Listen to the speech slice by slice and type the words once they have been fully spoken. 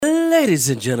Ladies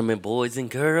and gentlemen, boys and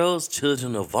girls,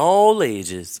 children of all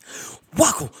ages,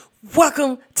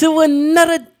 welcome to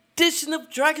another edition of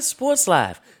Dragon Sports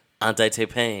Live. I'm Dante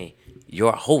Payne,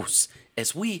 your host,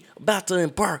 as we about to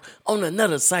embark on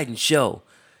another exciting show.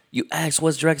 You ask,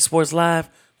 what's Dragon Sports Live?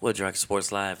 Well, Dragon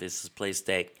Sports Live is a place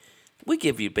that we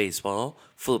give you baseball,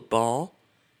 football,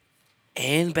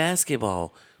 and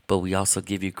basketball, but we also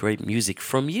give you great music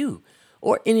from you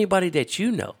or anybody that you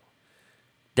know.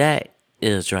 That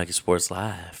is Dragon Sports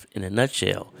Live in a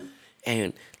nutshell.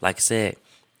 And like I said,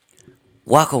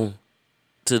 welcome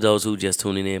to those who just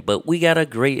tuning in. But we got a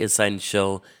great, exciting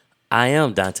show. I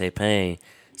am Dante Payne.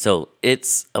 So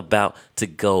it's about to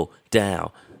go down.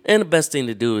 And the best thing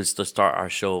to do is to start our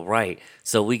show right.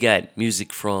 So we got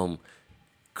music from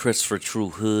Christopher True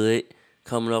Hood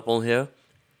coming up on here.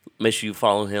 Make sure you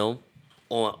follow him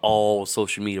on all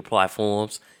social media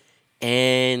platforms.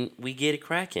 And we get it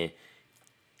cracking.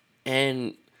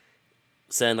 And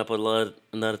setting up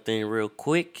another thing real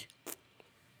quick.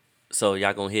 So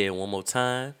y'all gonna hear it one more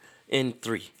time. In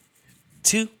 3,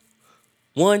 2,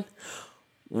 1.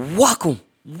 Welcome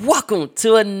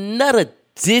to another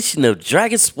edition of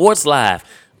Dragon Sports Live.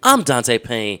 I'm Dante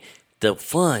Payne, the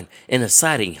fun and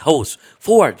exciting host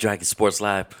for Dragon Sports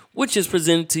Live, which is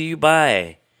presented to you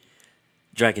by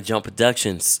Dragon Jump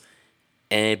Productions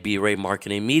and B-Ray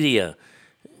Marketing Media.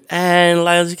 And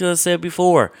like I said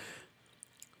before,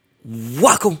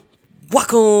 welcome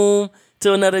to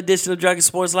another edition of Dragon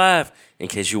Sports Live. In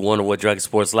case you wonder what Dragon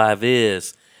Sports Live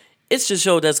is, it's the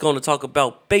show that's going to talk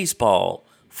about baseball,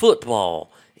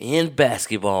 football, and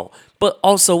basketball. But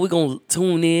also, we're going to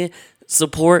tune in,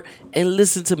 support, and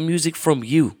listen to music from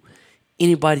you.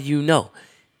 Anybody you know.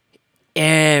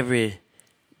 Everybody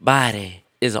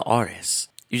is an artist.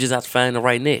 You just have to find the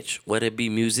right niche. Whether it be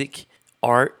music,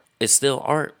 art, it's still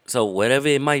art. So whatever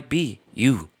it might be,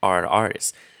 you are an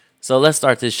artist. So let's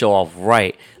start this show off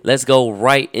right. Let's go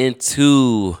right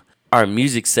into our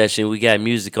music session. We got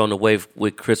music on the way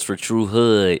with Christopher True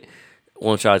Hood. I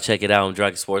want y'all to check it out on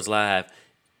Dragon Sports Live.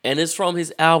 And it's from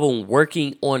his album,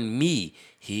 Working on Me.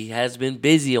 He has been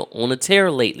busy on a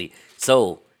tear lately.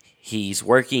 So he's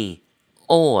working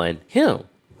on him,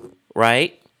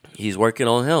 right? He's working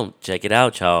on him. Check it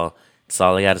out, y'all. That's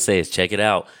all I got to say is check it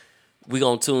out. We're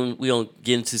going to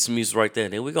get into some music right there.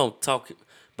 Then we're going to talk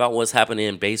about what's happening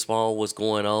in baseball, what's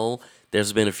going on.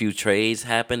 There's been a few trades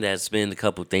happen. There's been a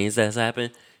couple things that's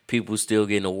happened. People still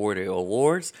getting awarded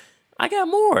awards. I got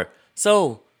more.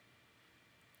 So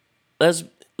let's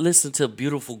listen to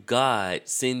Beautiful God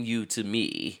Send You to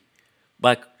Me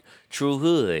by True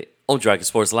Hood on Dragon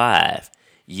Sports Live.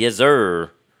 Yes, sir.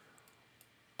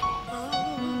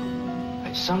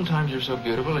 Sometimes you're so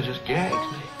beautiful it just gags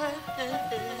me.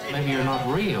 Maybe you're not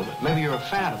real, but maybe you're a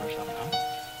phantom or something.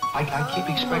 I keep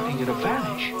expecting you to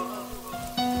vanish.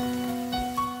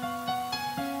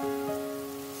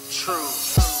 True.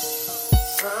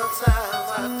 Sometimes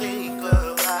I think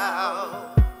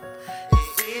about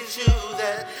it is you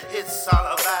that it's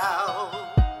all about.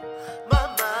 My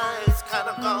mind's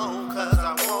kinda gone cause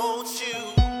I want you.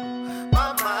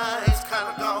 My mind's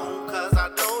kinda gone cause I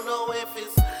don't know if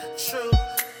it's true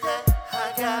that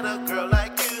I got a girl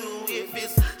like you. If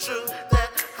it's true that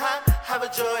I have a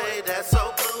joy that's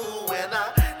so blue and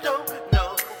I don't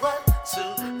know what to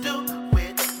do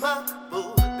with my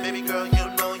boo. Baby girl, you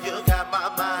know you got my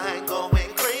mind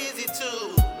going crazy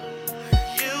too.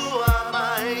 You are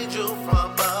my angel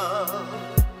from above.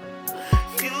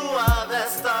 You are that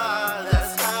star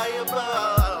that's high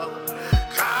above.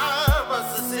 God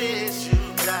must have sent you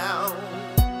down.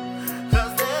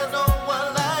 Cause there's no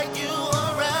one like you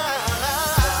around.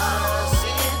 God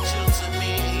sent you to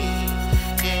me.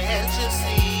 Can't you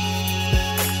see?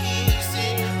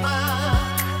 See my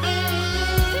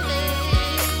baby.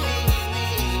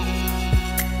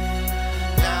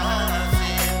 God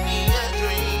sent me a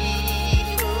dream.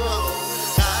 Oh,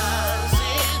 God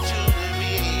sent you to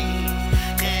me.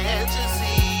 Can't you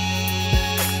see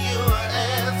your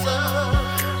answer?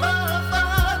 My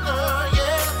Father,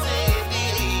 yes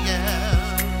indeed, yeah.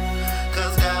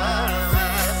 'Cause God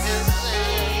has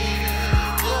sent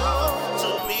you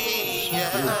to me,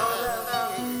 yeah.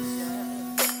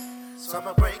 So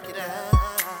I'ma break it down.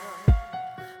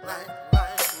 Like,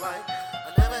 I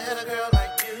never had a girl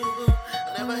like you. I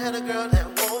never had a girl that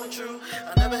wanted true.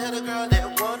 I never had a girl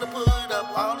that wanted to put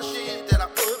up all the shit that I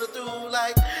put her through.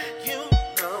 Like, you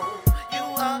know, you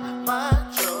are my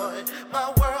joy, my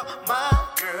world, my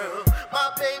girl,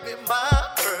 my baby, my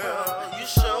girl. You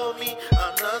show me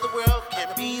another world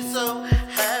can be so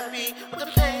happy with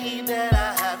the pain that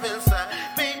I have inside.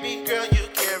 Baby girl, you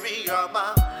carry all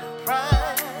my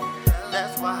pride.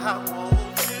 That's why I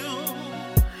want you.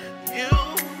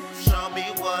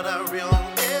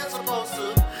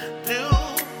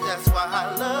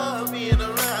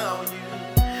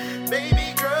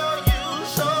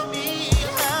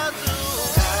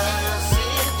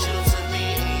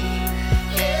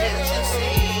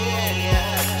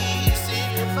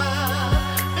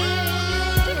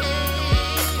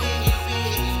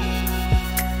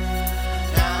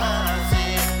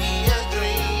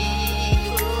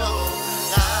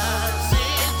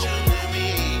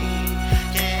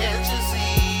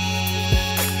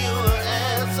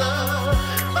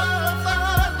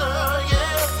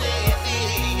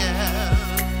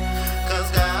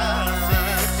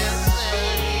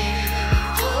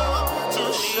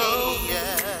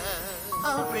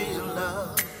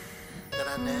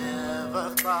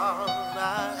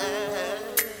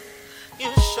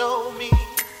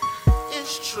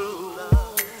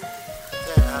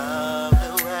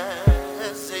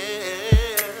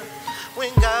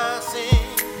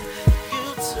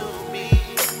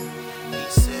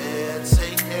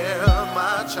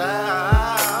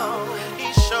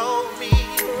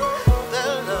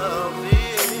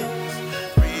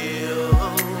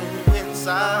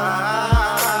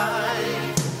 inside.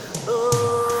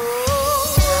 Oh,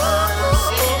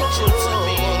 sent you to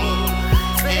me.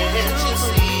 Can't you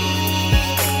see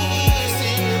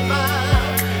my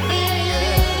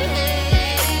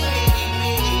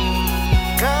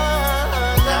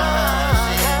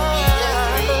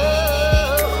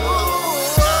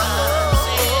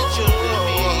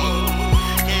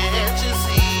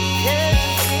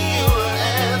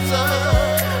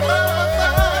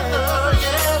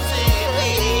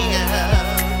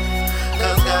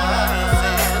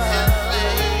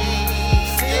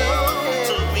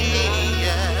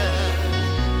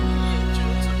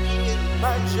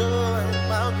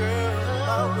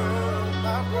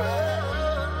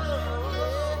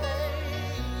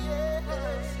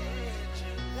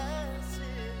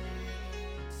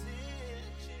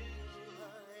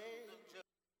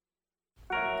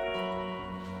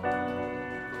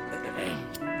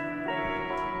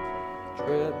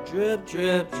Drip,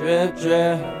 drip, drip,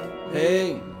 drip,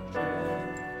 hey.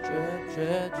 Drip,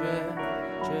 drip, drip,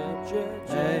 drip, drip,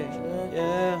 hey,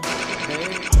 yeah, hey.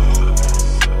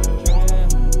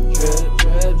 Drip,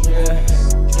 drip, drip,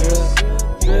 drip,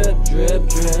 drip, drip,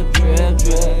 drip, drip,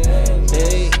 drip,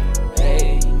 hey,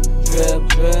 hey. Drip,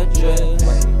 drip, drip,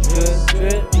 drip,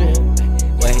 drip, drip,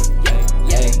 wait,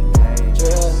 yeah,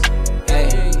 drip,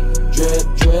 hey. Drip,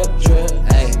 drip, drip,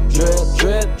 hey. Drip,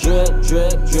 drip, drip,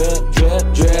 drip, drip, drip,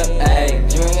 drip, ayy,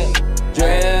 drip,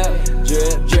 drip,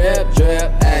 drip, drip, drip,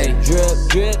 ayy, drip,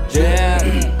 drip, drip,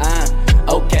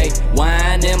 okay,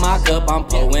 wine in my cup, I'm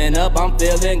pulling up, I'm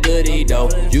feeling goody though.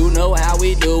 You know how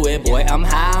we do it, boy, I'm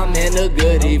high, I'm in a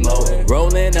goody mode.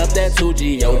 Rolling up that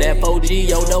 2GO, that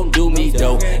 4GO, don't do me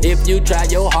though. If you try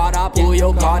your hard, I'll pull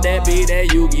your card, that be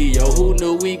that Yu-Gi-Oh. Who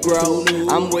knew we grow?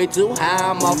 I'm way too high,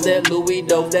 I'm off that Louis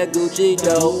dope, that Gucci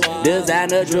dope.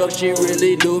 Designer drug, she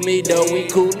really do me though, we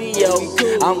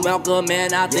coolio. I'm Malcolm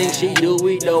and I think she do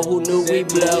we though. Who knew we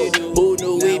blow? Who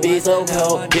knew we be so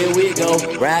cold? Here we go,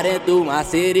 riding through my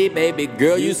city, baby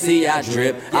girl, you see I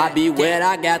drip. I be wet,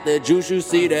 I got the juice, you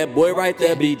see that boy right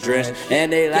there be drenched.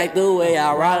 And they like the way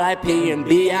I ride like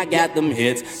P&B, I got them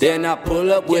hits. Then I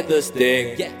pull up with a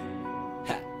stick.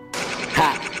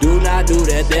 Ha, do not do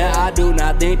that there, I do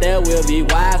not think that will be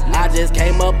wise. I just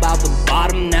came up out the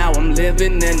bottom, now I'm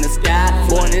living in the sky.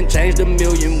 Born and changed a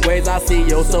million ways, I see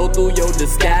your soul through your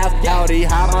disguise. Howdy,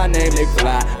 how my name they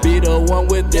fly, be the one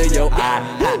within your eye.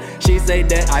 Ha, she say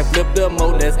that I flip the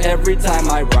mode, that's every time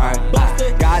I rhyme.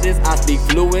 Goddess, I speak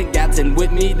fluent, got 10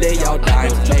 with me, they all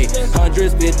dimes. Hey,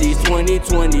 100s, 50s,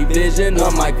 20/20, vision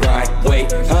on my grind. Wait,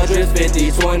 100s,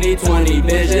 50s, 20/20,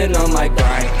 vision on my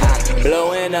grind. Ha,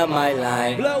 blowing up my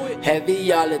line,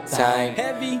 heavy all the time.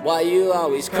 Why you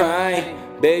always crying?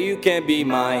 Babe, you can't be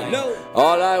mine.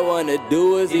 All I wanna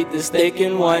do is eat the steak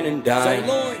and wine and dine.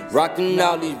 Rocking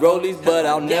all these rollies, but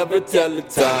I'll never tell the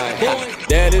time.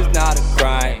 That is not a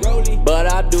crime, but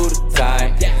I do the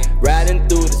time. Riding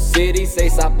through the city, say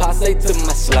sapase to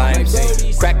my slimes.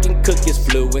 Cracking cookies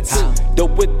fluent,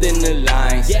 dope within the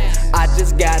lines. I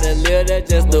just gotta live that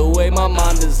just the way my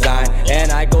mom designed.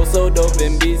 And I go so dope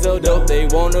and be so dope, they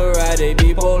wanna ride, they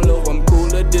be polo. I'm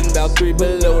cooler than about 3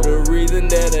 below, the reason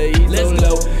that I eat so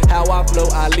low. How I flow,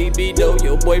 I libido,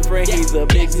 your boyfriend, he's a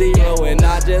big zero. And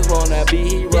I just wanna be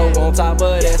hero, on top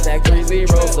of that stack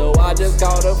 3-0. So I just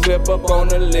caught a flip up on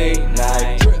the late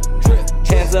night.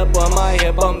 Hands up on my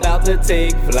hip, I'm about to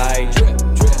take flight.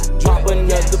 Pop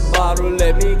another bottle,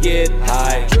 let me get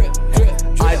high.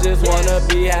 I just wanna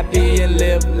be happy and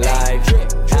live life.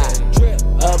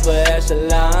 Upper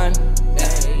echelon,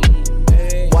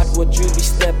 watch what you be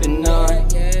stepping on.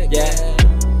 Yeah,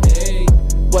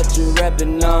 what you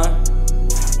reppin' on.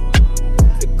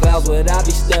 The clouds what I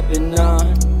be stepping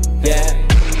on. Yeah,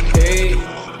 hey,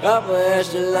 upper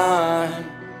echelon.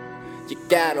 You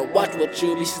gotta watch what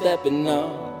you be stepping on.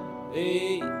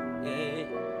 Hey, hey,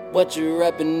 what you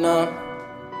reppin' on.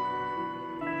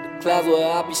 The clouds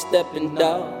where I be stepping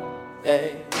down.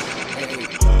 Hey, hey.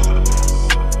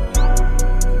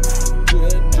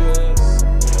 Drip, drip,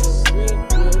 drip, drip,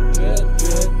 drip,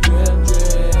 drip, drip,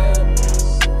 drip.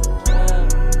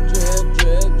 Drip,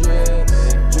 drip, drip, drip,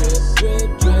 drip, drip,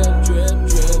 drip,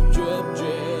 drip, drip,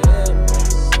 drip.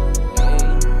 Hey,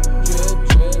 drip,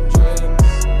 drip, drip.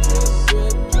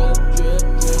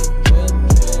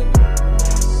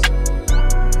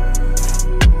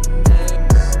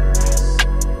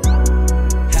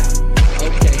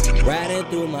 Riding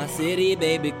through my city,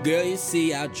 baby girl, you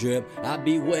see I drip. I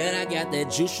be wet, I got that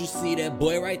juice, you see that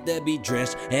boy right there be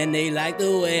drenched. And they like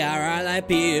the way I ride like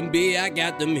P&B, I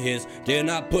got them hits. Then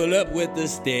I pull up with the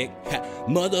stick,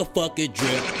 motherfucker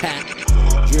drip,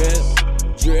 drip,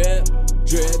 drip,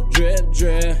 drip, drip,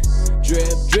 drip, Drip,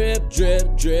 drip,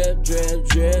 drip, drip, drip,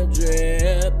 drip,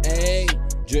 drip, ayy.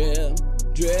 Drip,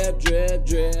 drip, drip,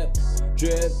 drip.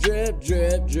 Drip, drip,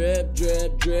 drip, drip,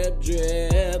 drip, drip,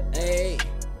 drip, ayy.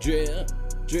 Drip,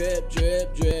 drip,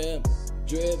 drip, drip.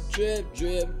 Drip, drip,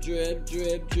 drip, drip,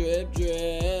 drip, drip,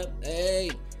 drip,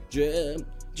 ayy. Drip,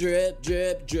 drip,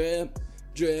 drip, drip.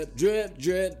 Drip, drip,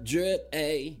 drip, drip,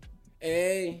 ayy,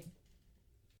 ayy.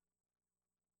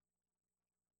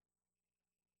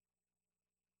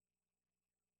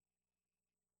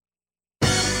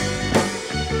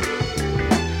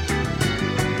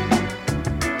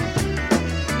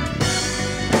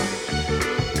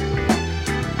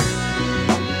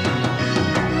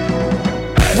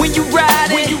 When you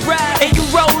ride and you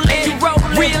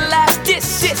rollin', realize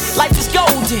this life is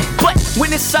golden. But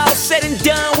when it's all said and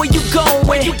done, where you going?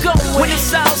 When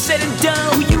it's all said and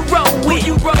done, who you roll with?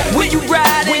 When you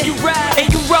ride and you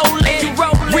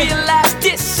rollin', realize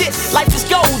this life is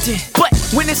golden. But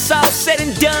when it's all said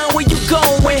and done, where you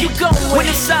going? When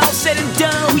it's all said and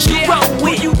done, who you roll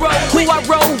with? Who I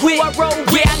roll with?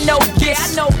 Yeah, I know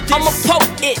this. I'm a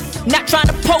poet, not trying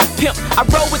to poke pimp. I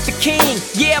roll with the king,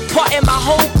 yeah, part in my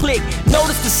whole clique.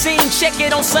 Notice the scene, check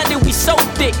it on Sunday, we so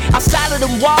thick. Outside of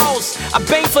them walls, I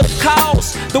bang for the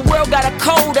cause. The world got a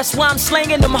cold, that's why I'm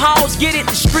slinging them halls. Get it,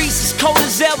 the streets as cold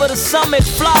as ever, the summer's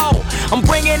flawed. I'm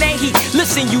bringing that heat,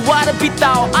 listen, you ought to be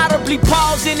thought. Audibly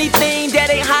pause anything that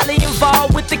ain't highly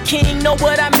involved with the king. Know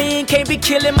what I mean, can't be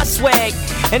killing my swag.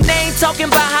 And they ain't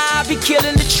talking about how I be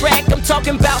killing the track. I'm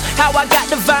talking about how I got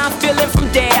divine feeling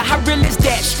from there. How real is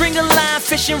that? String a line,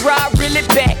 fishing rod, reel it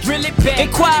back.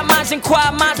 Inquire minds,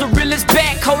 the real is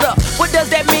back. Hold up, what does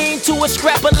that mean to a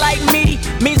scrapper like me?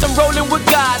 Means I'm rolling with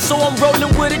God, so I'm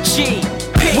rolling with a G.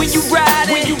 When you ride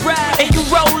and you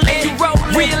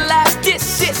rollin', realize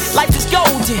this life is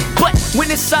golden. But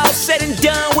when it's all said and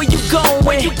done, where you going?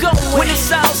 When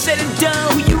it's all said and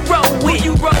done, who you roll with?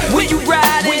 When you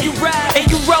ride and you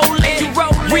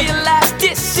rollin', realize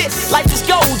this life is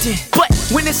golden. But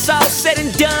when it's all said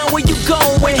and done, where you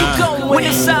going? When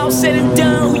it's all said and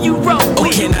done, who you roll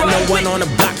with? Okay, now no one on the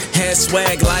block had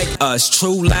swag like us.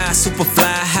 True lie, super fly,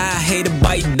 high, hated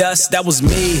bite dust. That was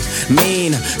me,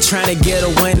 mean, trying to get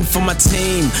a win for my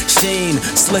team. Sheen,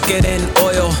 slicker than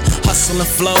oil. Hustle and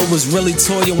flow was really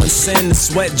toil and sin. The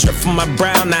sweat drip from my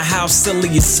brow. Now how silly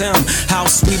is him? How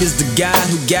sweet is the guy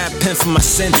who got pinned for my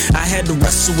sin? I had to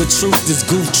wrestle with truth. This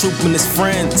goof troop and his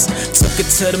friends took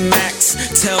it to the max.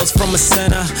 Tales from a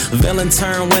sinner, villain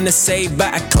turn when it's saved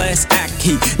by a class act.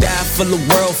 He died for the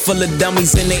world full of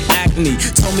dummies and they acne.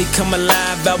 Told me come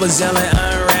alive, I was yelling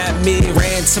unwrap me.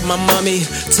 Ran to my mommy,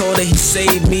 told her he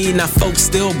saved me. Now folks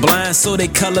still blind, so they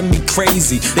color me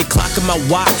crazy. They clocking my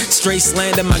watch, straight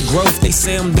slandering my growth. They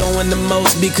say I'm doing the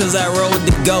most because I rode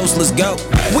the ghost. Let's go.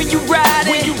 When you ride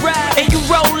and you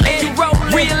rollin',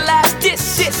 realize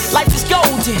this life is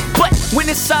golden. But when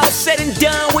it's all said and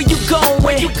done, where you going?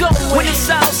 When it's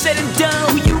all said and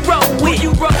done, who you roll with?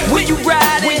 When you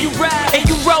ride and you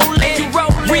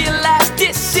rollin', realize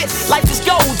this life is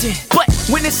golden. But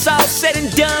when it's all said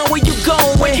and done, where you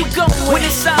going? When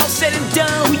it's all said and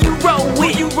done, who you roll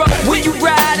with? When you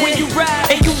ride and you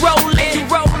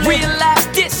rollin', realize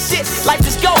this life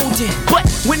is golden. But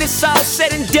when it's all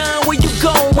said and done, where you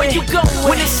going?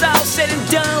 When it's all said and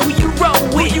done, who you roll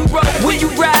with? When you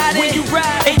ride and you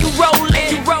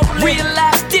rollin',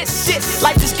 realize this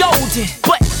life is golden.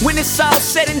 But when it's all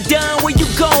said and done, where you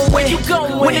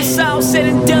going? When it's all said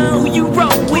and done, who you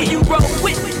roll with?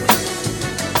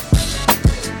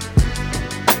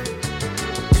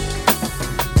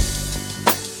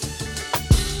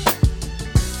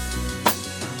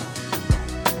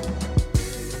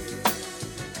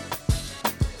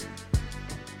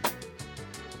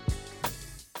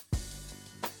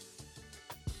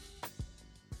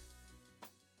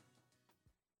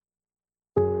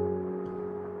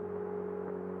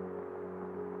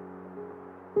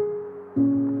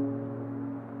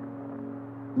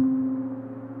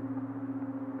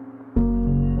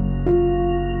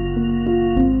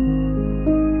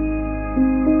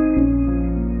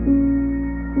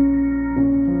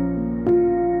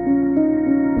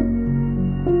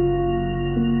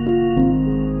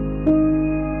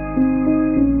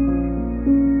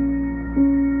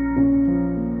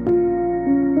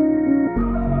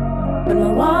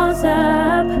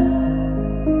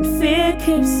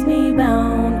 keeps me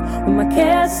bound. When my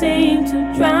cares seem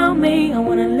to drown me, I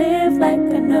wanna live like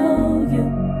I know you.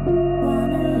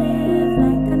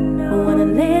 I wanna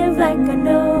live like I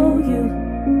know you.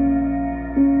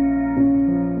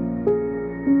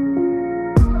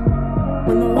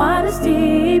 When the water's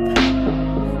deep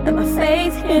and my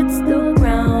faith hits the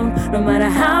ground, no matter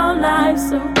how life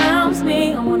surrounds surrounds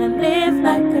me. I wanna live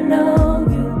like I know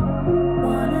you.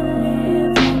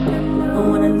 I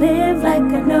wanna live like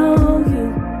I know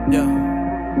you. Yeah,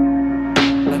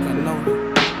 like I know you.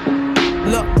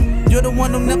 Look, you're the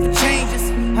one who never changes.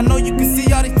 I know you can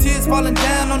see all these tears falling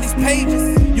down on these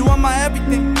pages. You are my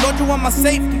everything, Lord, you are my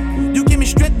safety. You give me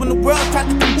strength when the world tries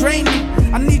to come drain me.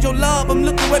 I need your love, I'm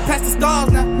looking way past the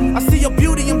stars now. I see your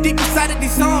beauty, I'm deep inside of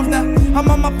these songs now. I'm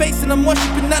on my face and I'm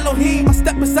worshiping Elohim. I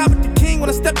step inside with the king when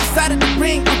I step inside of the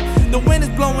ring. The wind is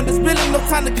blowing, there's really no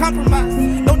time to compromise.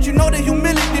 Don't you know that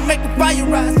humility make the fire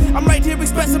rise? I'm right here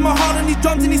expressing my heart on these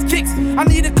drums and these kicks. I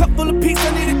need a cup full of peace,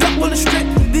 I need a cup full of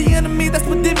strength. The enemy that's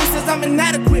within me says I'm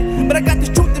inadequate, but I got this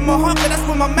truth in my heart, but that's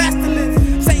where my master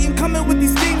lives. Satan coming with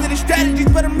these things and these strategies,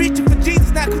 but I'm reaching for Jesus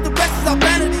now, cause the rest is all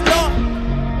vanity, Lord.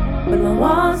 When my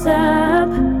walls up,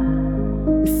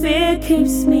 and fear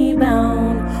keeps me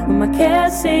bound. When my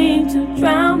cares seem to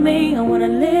drown me, I wanna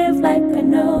live like I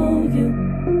know you.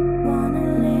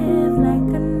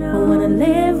 I wanna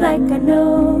live like I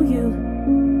know you.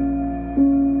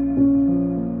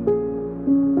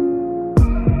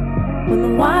 When the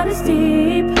water's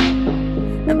deep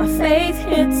and my faith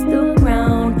hits the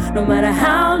ground, no matter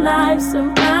how life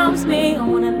surrounds me, I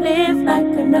wanna live like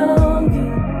I know you.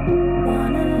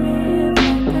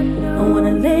 I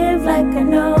wanna live like I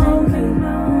know you.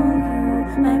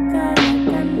 Like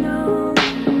I know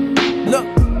you. Look,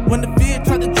 when the fear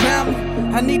tries to drown me,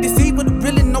 I need to see what it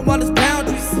really know all its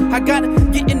boundaries. I gotta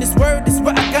get in this word, this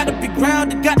where I gotta be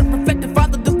grounded. Gotta perfect the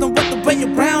Father, there's no other way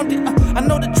around it. I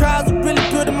know the trials are really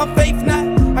good in my faith now.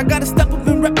 I gotta step up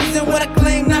and represent what I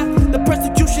claim now. The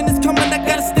persecution is coming, I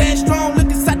gotta stand strong. Look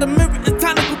inside the mirror, it's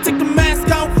time to go take the mask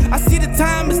off. I see the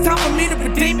time, it's time for me to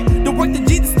redeem it. The work that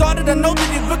Jesus started, I know that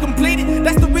it will complete it.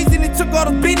 That's the reason he took all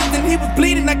those beatings and he was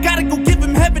bleeding. I gotta go give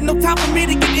him heaven, no time for me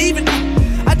to get even.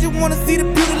 I just wanna see the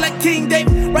beauty like King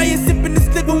David. Right here sipping this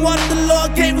living water the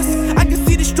Lord gave us. I can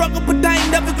see the struggle, but I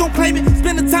ain't never gon' claim it.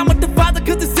 Spending time with the Father,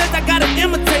 cause it says I gotta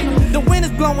imitate it. The wind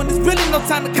is blowing, there's really no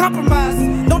time to compromise.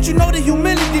 Don't you know that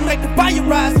humility make the fire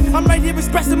rise? I'm right here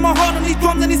expressing my heart on these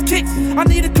drums and these kicks. I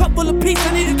need a cup full of peace,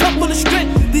 I need a cup full of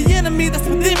strength. The enemy that's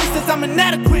within me says I'm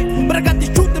inadequate, but I got this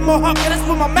truth in my heart, and that's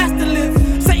where my master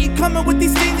lives. Satan coming with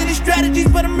these things and these strategies,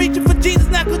 but I'm reaching for Jesus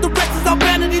now, cause the rest is all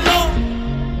vanity, Lord.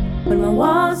 When my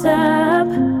walls up,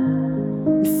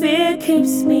 and fear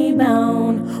keeps me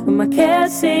bound. When my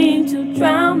cares seem to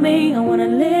drown me, I wanna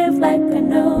live like I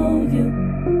know you.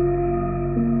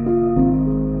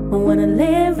 I wanna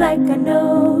live like I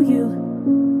know you.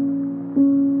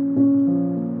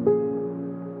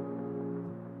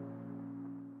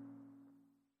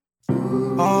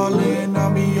 All in,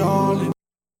 I'll be all in.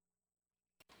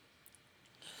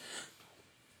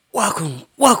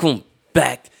 Welcome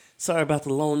back. Sorry about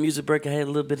the long music break. I had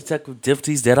a little bit of technical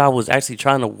difficulties that I was actually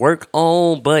trying to work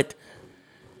on, but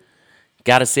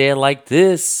gotta say it like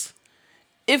this.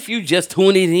 If you just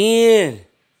tune it in,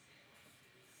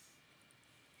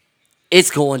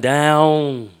 it's going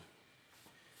down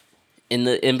in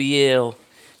the NBL.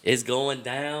 It's going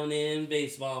down in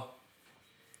baseball.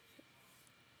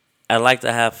 I like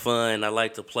to have fun. I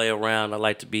like to play around. I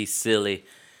like to be silly.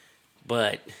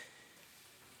 But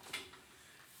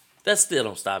that still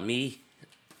don't stop me.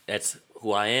 That's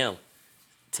who I am.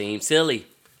 Team Silly.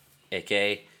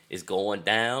 Okay? It's going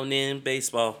down in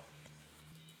baseball.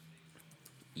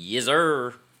 Yes,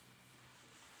 sir.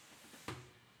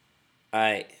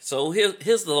 Alright, so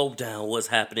here's the lowdown. What's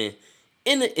happening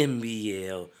in the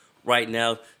NBL right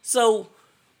now. So,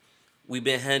 we've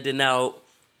been handing out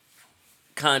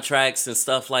contracts and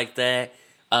stuff like that.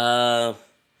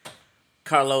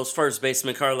 First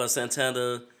baseman Carlos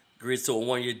Santana agrees to a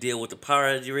 1-year deal with the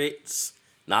Pirates.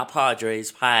 Not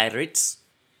Padres, Pirates.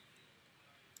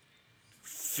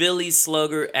 Philly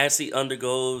slugger actually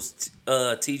undergoes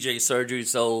TJ surgery,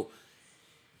 so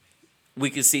we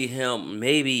could see him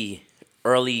maybe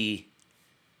early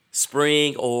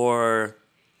spring or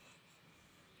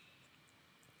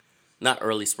not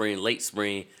early spring, late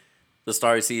spring, the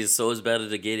start of the season. So it's better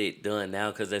to get it done now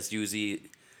because that's usually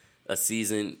a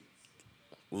season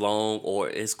long, or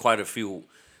it's quite a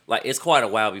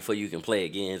while before you can play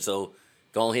again. So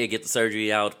go ahead, get the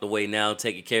surgery out the way now,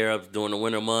 take it care of during the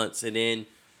winter months, and then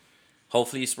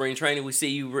hopefully spring training we see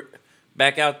you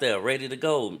back out there ready to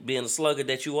go, being the slugger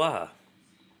that you are.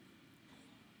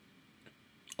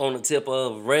 On the tip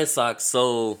of Red Sox,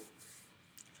 so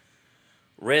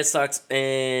Red Sox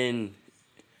and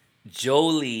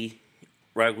Joely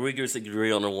Rodriguez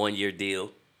agree on a 1-year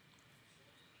deal.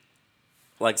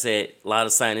 Like I said, a lot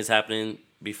of signings happening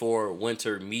before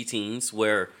winter meetings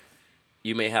where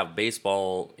you may have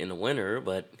baseball in the winter,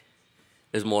 but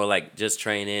it's more like just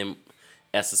training,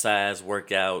 exercise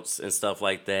workouts and stuff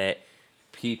like that.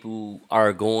 People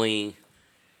are going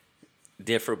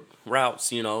different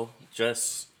routes,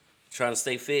 just trying to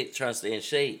stay fit, trying to stay in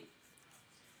shape.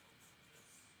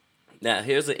 Now,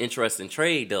 here's an interesting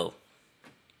trade, though.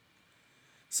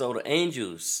 So the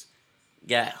Angels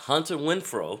got Hunter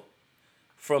Renfroe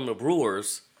from the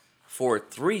Brewers for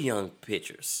 3 young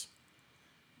pitchers.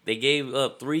 They gave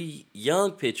up 3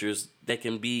 young pitchers that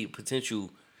can be potential,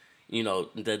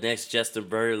 the next Justin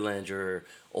Verlander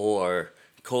or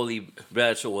Coley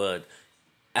Batchwood,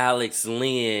 Alex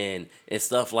Lynn, and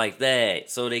stuff like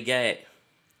that. So they got,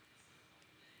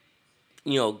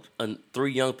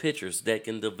 3 young pitchers that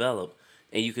can develop,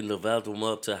 and you can develop them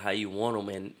up to how you want them.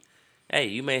 And hey,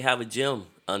 you may have a gem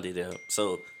under them.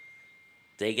 So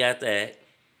they got that.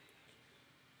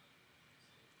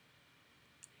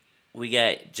 We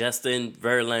got Justin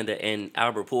Verlander and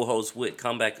Albert Pujols with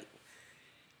comeback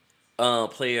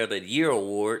Player of the Year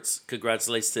awards.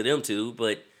 Congratulations to them too.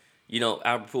 But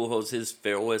Albert Pujols, his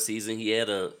farewell season, he had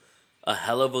a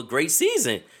hell of a great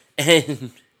season,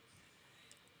 and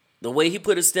the way he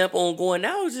put his stamp on going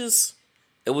now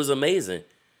it was amazing.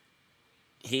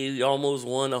 He almost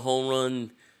won a home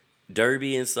run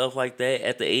derby and stuff like that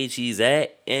at the age he's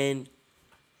at, and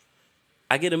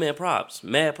I get him mad props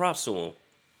to him.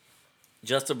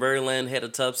 Justin Verlander had a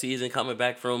tough season coming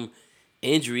back from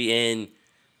injury and,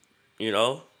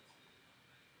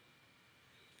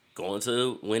 going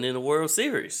to winning the World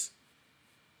Series.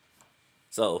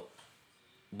 So,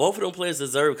 both of them players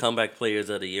deserve comeback players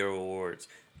of the year awards.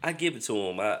 I give it to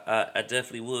them. I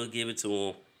definitely would give it to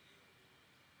them.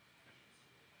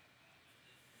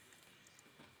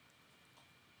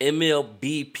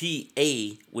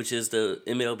 MLBPA, which is the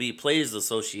MLB Players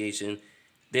Association,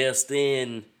 they're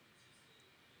extend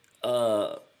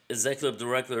Executive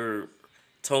Director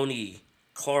Tony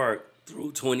Clark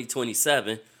through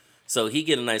 2027. So he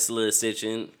get a nice little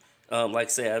extension. Like I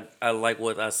said, I like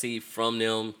what I see from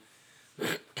them,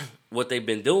 what they've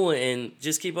been doing, and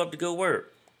just keep up the good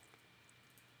work.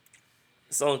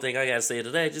 That's the only thing I got to say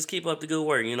today. Just keep up the good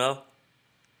work,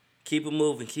 Keep it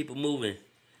moving.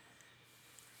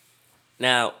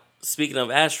 Now, speaking of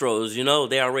Astros,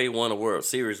 they already won a World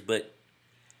Series, but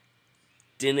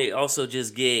then they also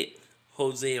just get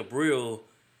Jose Abreu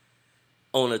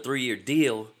on a 3-year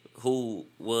deal, who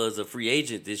was a free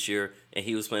agent this year, and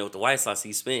he was playing with the White Sox.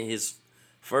 He spent his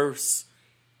first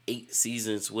 8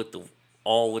 seasons with the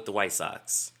White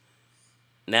Sox.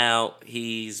 Now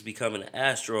he's becoming an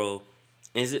Astro,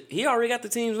 and he already got the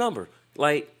team's number.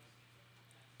 Like,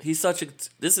 this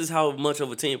is how much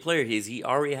of a team player he is. He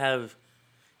already have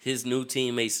his new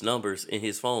teammates' numbers in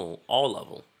his phone, all of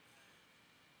them.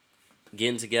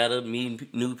 Getting together, meeting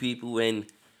new people, and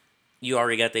you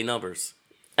already got their numbers.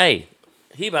 Hey,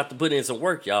 he about to put in some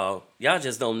work, y'all. Y'all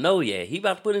just don't know yet. He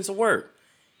about to put in some work.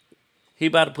 He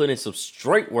about to put in some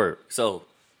straight work. So,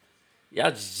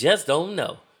 y'all just don't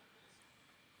know.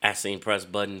 I seen press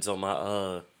buttons on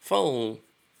my phone,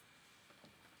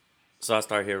 so I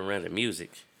started hearing random music.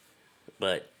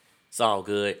 But it's all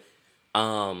good.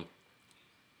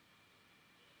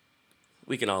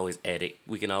 We can always edit.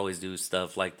 We can always do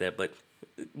stuff like that. But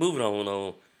moving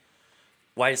on.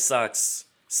 White Sox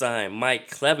signed Mike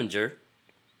Clevinger,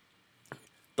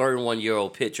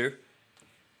 31-year-old pitcher.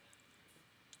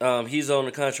 He's on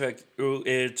the contract through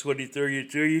in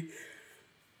 2033.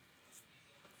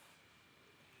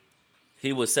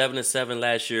 He was 7-7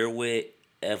 last year with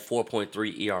a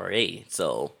 4.3 ERA.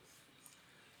 So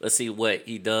let's see what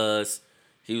he does.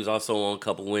 He was also on a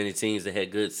couple winning teams that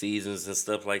had good seasons and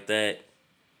stuff like that.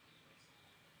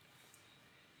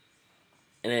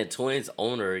 And then Twins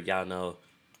owner, y'all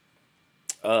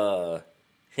know,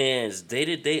 hands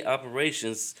day-to-day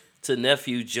operations to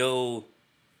nephew Joe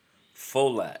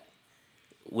Folat,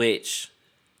 which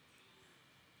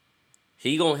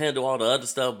he gonna handle all the other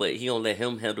stuff, but he gonna let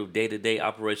him handle day-to-day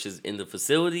operations in the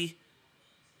facility.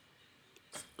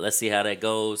 Let's see how that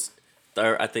goes.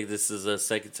 I think this is a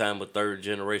second time a third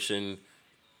generation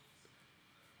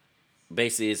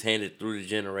basically is handed through the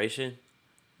generation.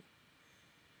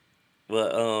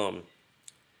 But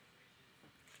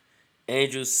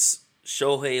Angels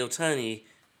Shohei Ohtani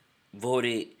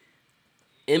voted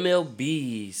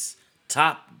MLB's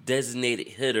top designated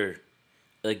hitter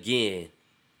again.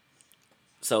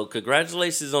 So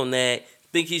congratulations on that.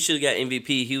 Think he should have got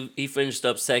MVP. He finished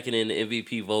up second in the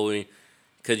MVP voting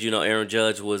because Aaron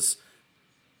Judge was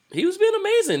being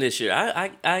amazing this year.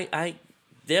 I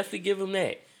definitely give him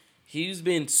that. He's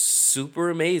been super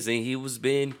amazing.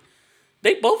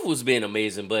 They both was being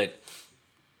amazing, but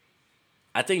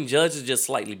I think Judge is just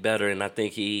slightly better, and I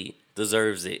think he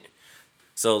deserves it.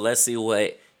 So let's see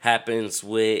what happens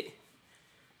with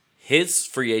his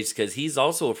free agent, because he's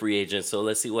also a free agent. So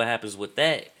let's see what happens with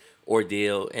that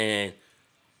ordeal and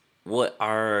what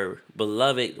our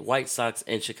beloved White Sox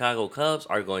and Chicago Cubs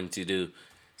are going to do.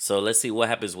 So let's see what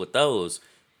happens with those.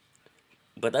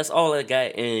 But that's all I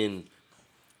got in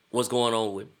what's going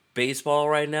on with baseball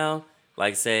right now.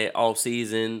 Like I said,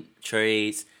 off-season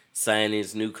trades,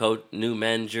 signings, new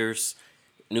managers,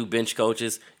 new bench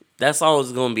coaches. That's all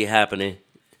that's going to be happening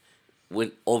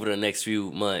over the next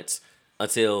few months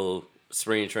until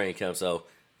spring training comes. So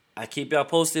I keep y'all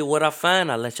posted what I find.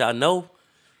 I let y'all know.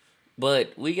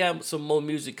 But we got some more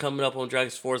music coming up on Dragon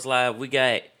Sports Live. We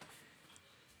got,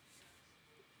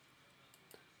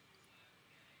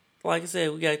 like I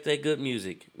said, we got that good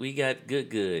music. We got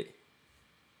good.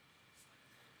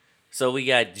 So we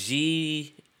got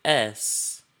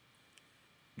GS,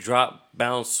 Drop,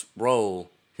 Bounce, Roll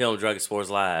here on Dragon Sports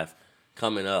Live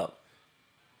coming up.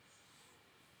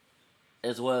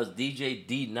 As well as DJ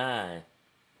D9,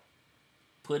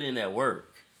 Put In That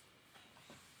Work.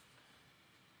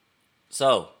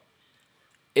 So,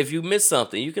 if you missed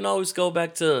something, you can always go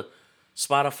back to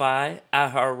Spotify,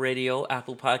 iHeartRadio,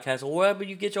 Apple Podcasts, or wherever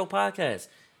you get your podcasts.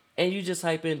 And you just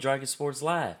type in Dragon Sports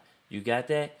Live. You got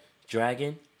that?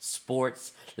 Dragon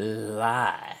Sports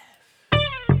Live.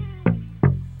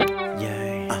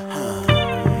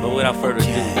 But without further ado,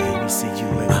 let me see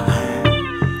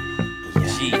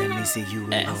you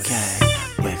okay.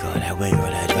 Wiggle that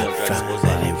drop,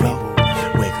 let it roll.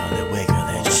 Wiggle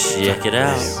that drop. Check it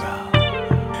out.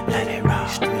 Let it roll.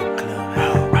 Strip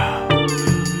club, roll.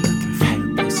 Looking for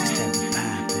the pussies that be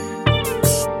poppin'.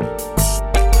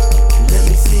 Let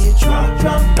me see you drop,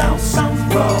 bounce,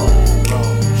 roll.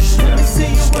 Let me see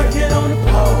you work it on the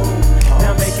pole.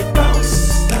 Now make it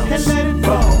bounce and let it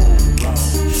roll.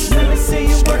 Let me see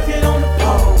you work it on the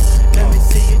pole. Let me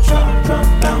see you drop,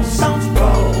 bounce,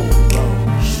 roll.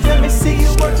 Let me see you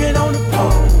work it on the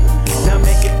pole. Now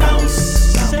make it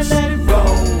bounce and let it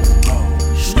roll.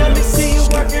 Let me see you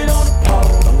work it on the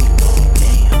pole.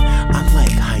 Damn, I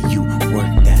like how you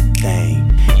work that thing.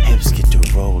 Hips get to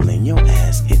rolling, your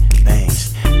ass it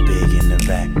bangs. Big in the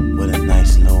back with a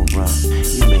nice low run.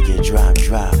 You make it drop,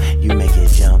 you make it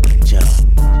jump.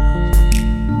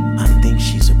 I think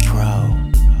she's a pro.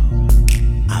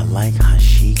 I like how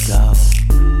she go.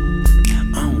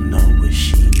 I don't know what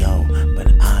she know,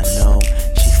 but I know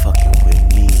she fucking with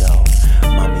me though.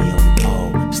 Mommy on the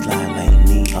pole, slide like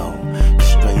Neo.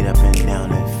 Straight up and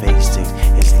down and face sticks,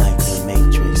 it's like the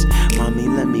Matrix. Mommy,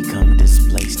 let me come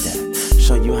displace that.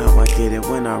 Show you how I get it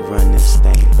when I run this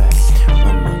thing back.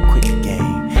 Run my quick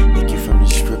game, take you from the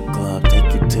strip club,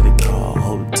 take you to the car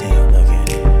hotel. Look at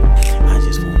it, I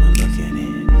just wanna look at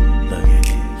it,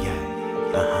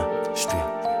 yeah. Strip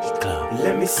club.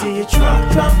 Let me see you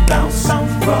drop, bounce, roll.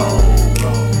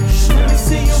 Let me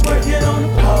see you work it on the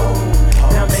pole.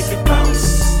 Now make it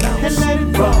bounce and let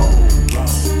it roll.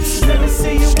 Let me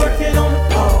see you work it on the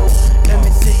pole. Let me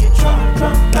see you drop,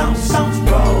 bounce,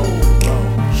 roll.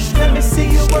 Let me see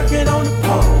you work it on the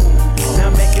pole. Now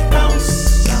make it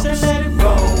bounce and let it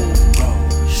roll.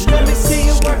 Let me see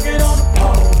you work it on the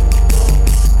pole.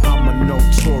 I'm a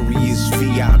notorious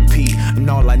VIP, and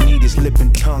all I need is lip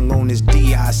and tongue on this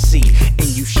DIC. And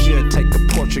you should take a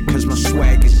portrait, cause my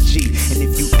swag is G. And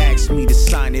if you ask me to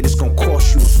sign it, it's gonna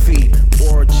cost you a fee.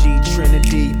 Orgy,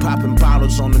 Trinity, popping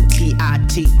bottles on them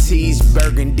TITTs.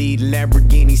 Burgundy,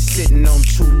 Lamborghini, sitting on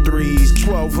 2 3s.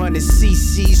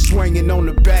 1200cc, swinging on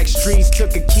the back streets.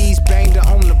 Took her keys, banged her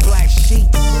on the black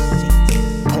sheets.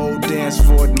 Pole dance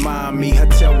for it, mommy. Her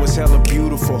tail was hella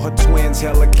beautiful, her twins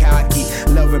hella cocky.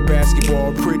 Loving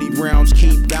basketball, pretty rounds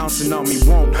keep bouncing on me.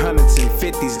 Want hundreds and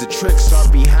fifties, the tricks are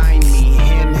behind me.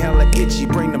 Hand hella itchy,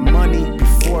 bring the money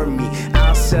before me.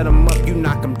 I'll set them up, you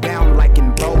knock them down like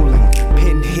in bowling.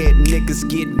 Pinhead niggas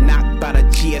get knocked by the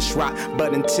GS rock.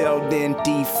 But until then,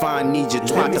 D-Fine need your twat to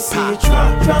pop. Let me see you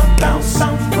drop, bounce,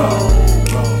 roll.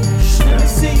 Let me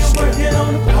see you work it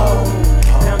on the pole.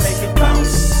 Now make it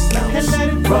bounce and let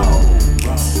it roll.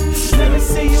 Let me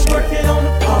see you work it on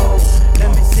the pole. Let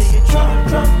me see you drop,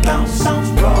 bounce,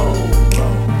 roll.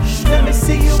 Let me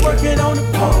see you work it on the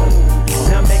pole.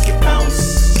 Now make it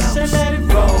bounce and let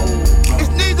it roll.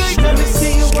 Let me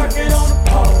see you work it on the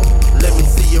pole. Let me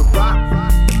see you rock,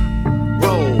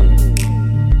 roll.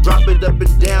 Drop it up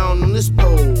and down on this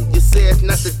pole. You say it's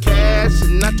not the cash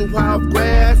and not too high of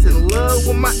grass. In love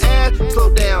with my ass,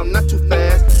 slow down, not too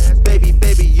fast. Baby,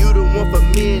 you the one for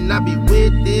me and I be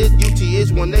with this.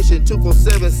 UTH, One Nation,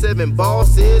 2477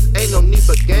 bosses. Ain't no need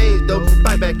for games though.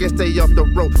 Fight back and stay off the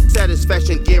road.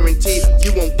 Satisfaction guaranteed.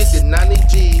 You won't get the 90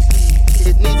 G's.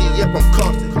 It's Neezy, yep, I'm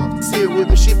costing. See her with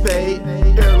me, she paid.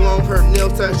 Hair long, her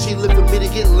nails tight, she look for me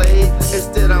to get laid.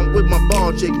 Instead, I'm with my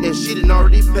ball chick, and she done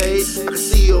already paid. I can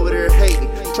see you over there hating.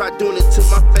 Try doing it to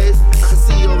my face. I can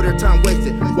see you over there time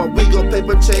wasting while we go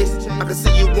paper chase. I can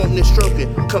see you wanting it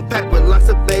stroking, compact with lots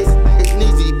of bass. It's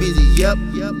Neezy, busy, yep,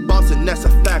 bossing, that's a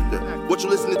factor. What you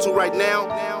listening to right now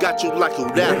got you like, oh,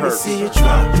 that hurt. Let me see you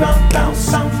drop,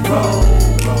 bounce, roll.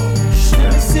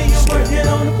 Let me see you working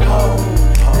on the pole.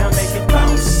 Now make it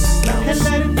bounce and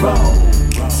let it roll.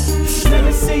 Let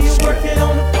me see you working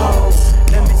on the pole.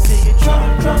 Let me see you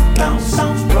drop, bounce,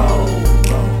 roll.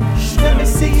 Let me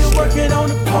see you working on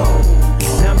the pole.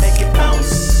 Now make it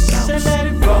bounce and let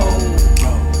it roll.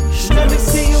 Let me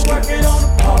see you working on the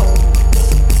pole.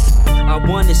 I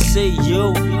wanna see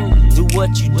you do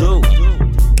what you do,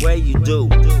 where you do,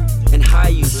 and how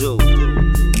you do.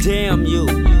 Damn you,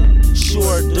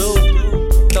 sure do.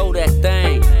 Throw that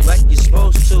thing like you're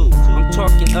supposed to. I'm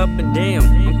talking up and down,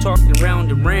 I'm talking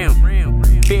round and round.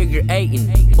 Figure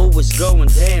eightin', oh it's going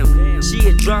down. She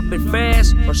a dropping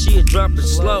fast or she a dropping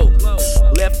slow.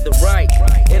 Left to right,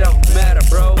 it don't matter,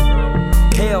 bro.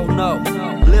 Hell no,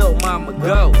 lil' mama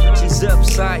go. She's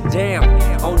upside down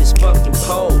on this fucking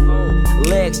pole.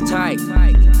 Legs tight,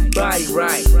 body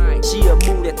right. She'll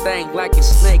move that thing like a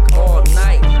snake all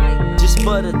night. Just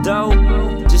for the dough,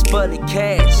 just for the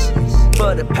cash.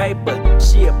 For the paper,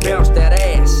 she'll bounce that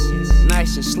ass.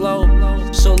 Nice and slow,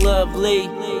 so lovely.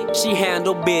 She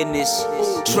handle business,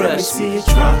 trust me. Let me see you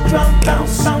drop,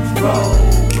 bounce, roll.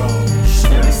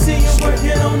 Let me see you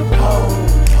working on the pole.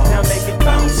 Now make it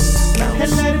bounce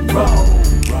and let it roll.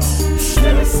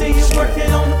 Let me see you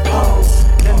working on the pole.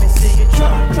 Let me see you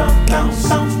drop, bounce,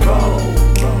 roll.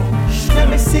 Let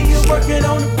me see you working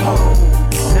on the pole.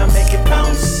 Now make it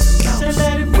bounce and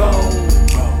let it roll.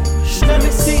 Let me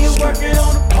see you working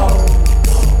on the pole.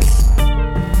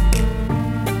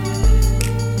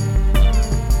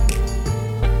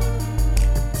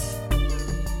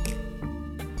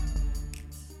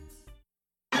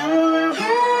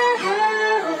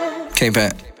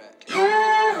 K-Pat.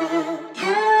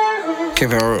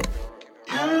 K-Pat Road.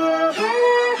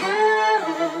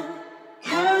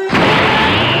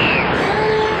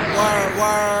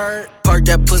 Word. Park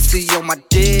that pussy on my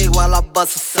dick while I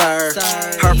bust a serve.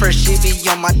 Her friend, she be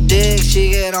on my dick, she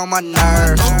get on my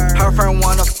nerve. Her friend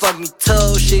wanna fuck me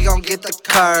too, she gon' get the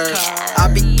curve. I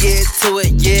be getting to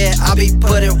it, yeah, I be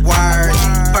putting work.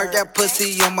 Park that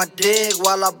pussy on my dick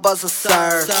while I bust a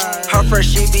serve. Her friend,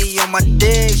 she be on my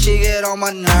dick, she get on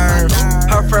my nerve.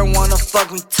 Her friend wanna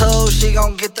fuck me too, she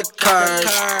gon' get the curve.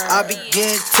 I be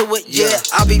getting to it, yeah,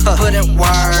 I be putting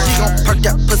work. She gon' perk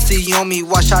that pussy on me,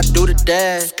 watch I do the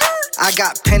dash. I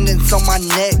got pendants on my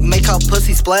neck, make her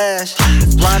pussy splash.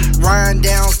 Run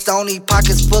down Stony,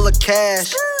 pockets full of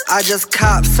cash. I just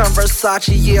copped some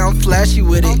Versace, yeah, I'm flashy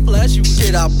with it.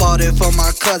 Shit, I bought it for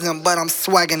my cousin, but I'm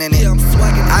swaggin' in it.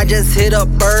 I just hit up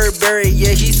Burberry,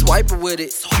 yeah, he swiping with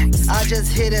it. I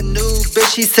just hit a new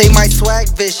bitch, he say my swag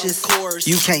vicious.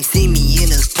 You can't see me in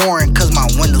this foreign, cause my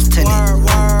windows tinted.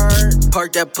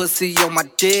 Park that pussy on my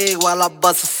dick while I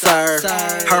bust a serve.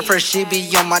 Her friend, she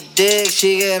be on my dick,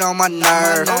 she get on my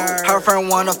nerve. Her friend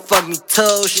wanna fuck me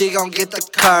too, she gon' get the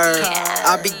curve.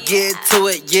 I be getting to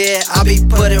it, yeah, I be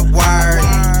putting work.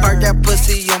 Park that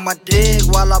pussy on my dick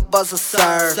while I bust a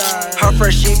serve. Her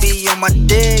friend, she be on my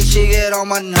dick, she get on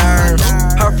my nerve.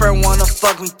 Her friend wanna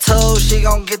fuck me too, she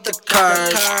gon' get the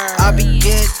curve. I be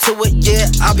getting to it,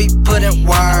 yeah, I be putting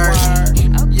work.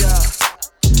 Yeah,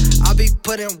 I be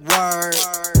putting work.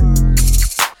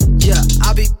 Yeah,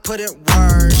 I be putting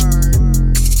work.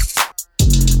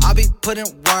 I be putting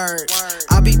work.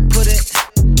 I be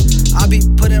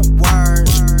putting work.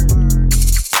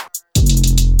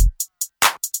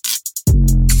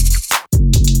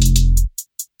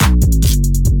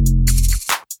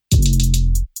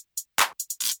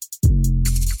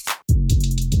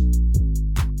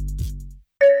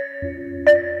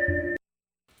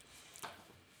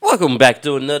 Welcome back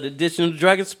to another edition of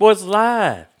Dragon Sports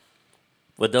Live.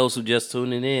 For those who just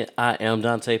tuning in, I am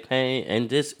Dante Payne, and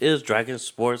this is Dragon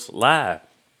Sports Live.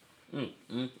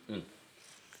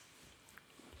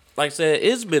 Like I said,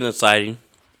 it's been exciting.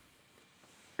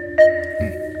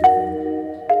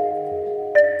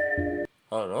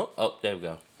 Hold on. Oh, there we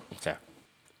go. Okay.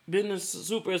 Been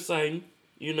super exciting,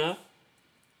 you know.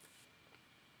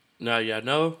 Now, y'all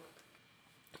know,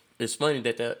 it's funny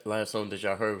that last song that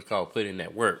y'all heard was called Put In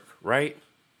That Work, right?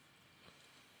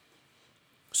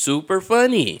 Super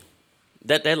funny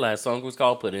that last song was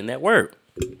called Put In That Work.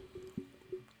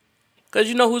 Because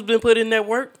you know who's been put in that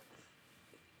work?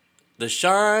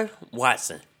 Deshaun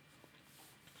Watson.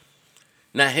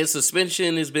 Now his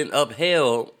suspension has been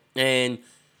upheld, and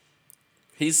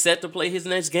he's set to play his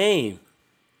next game.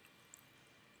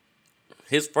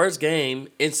 His first game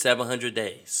in 700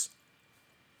 days.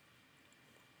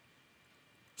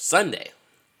 Sunday.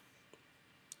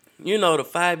 You know, the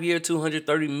 5-year,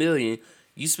 $230 million.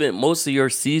 You spent most of your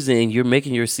season. You're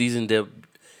making your season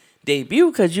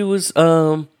debut because you was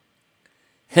serving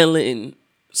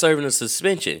a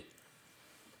suspension.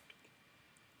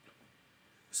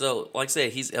 So, like I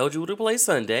said, he's eligible to play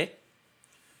Sunday.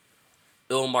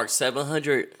 It will mark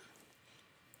 700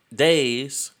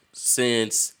 days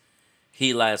since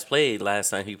he last played.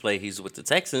 Last time he played, he's with the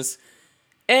Texans.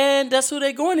 And that's who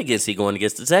they're going against. He's going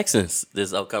against the Texans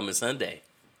this upcoming Sunday.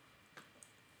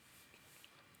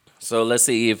 So let's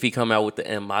see if he come out with the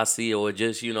animosity or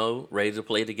just, ready to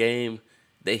play the game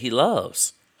that he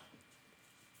loves.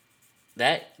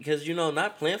 That, because,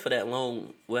 not playing for that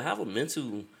long will have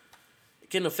it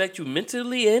can affect you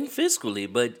mentally and physically.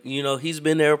 But, he's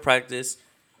been there at practice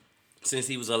since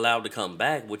he was allowed to come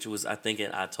back, which was, I think,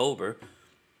 in October.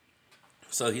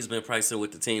 So he's been practicing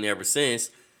with the team ever since.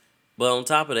 But on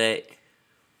top of that,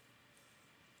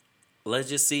 let's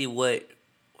just see what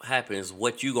happens,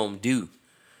 what you going to do.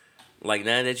 Like,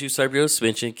 now that you serve your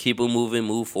suspension, keep it moving,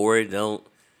 move forward. Don't,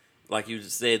 like you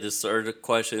just said, the certain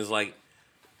questions, like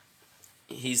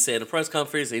he said in the press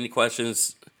conference, any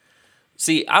questions.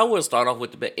 See, I would start off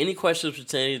with any questions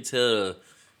pertaining to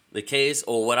the case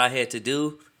or what I had to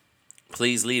do,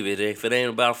 please leave it. If it ain't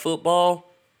about football,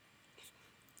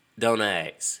 don't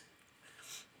ask.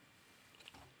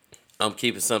 I'm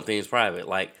keeping some things private.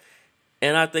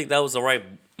 And I think that was the right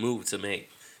move to make.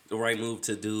 The right move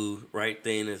to do, right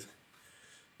thing is,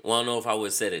 well, I don't know if I would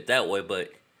have said it that way,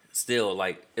 but still,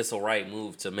 it's a right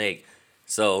move to make.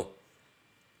 So,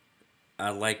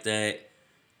 I like that,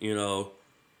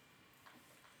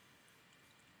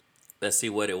 Let's see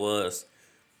what it was.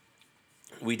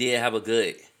 We did have a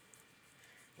good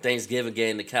Thanksgiving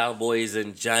game. The Cowboys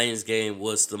and Giants game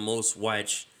was the most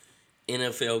watched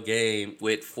NFL game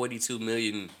with 42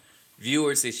 million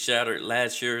viewers. It shattered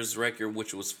last year's record,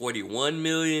 which was 41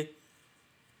 million.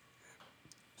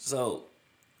 So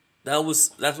that's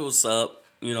what's up.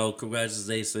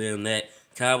 Congratulations on that.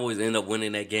 Cowboys end up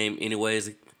winning that game anyways.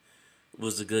 It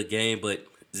was a good game, but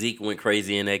Zeke went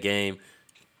crazy in that game.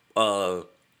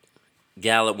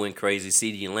 Gallup went crazy.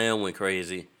 CeeDee Lamb went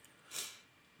crazy.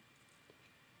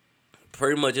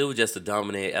 Pretty much it was just a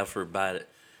dominant effort by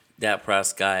Dak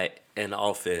Prescott and the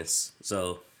offense.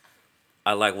 So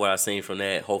I like what I seen from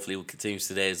that. Hopefully it continues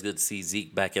today. It's good to see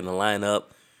Zeke back in the lineup.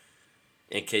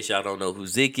 In case y'all don't know who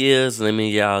Zeke is, let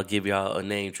me give y'all a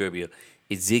name trivia.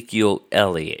 Ezekiel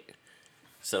Elliott.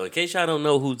 So in case y'all don't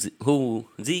know who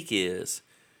Zeke is,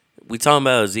 we talking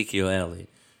about Ezekiel Elliott.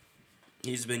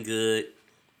 He's been good.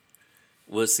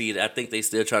 We'll see. I think they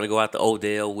still trying to go out to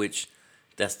Odell, which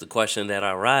that's the question that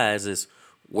arises is,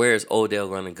 where's Odell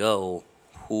going to go?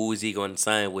 Who is he going to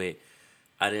sign with?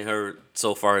 I didn't heard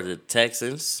so far the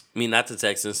Texans. Not the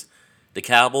Texans. The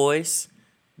Cowboys,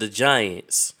 the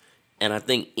Giants, and I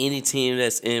think any team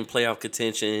that's in playoff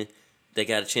contention, they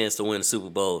got a chance to win the Super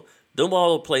Bowl. Them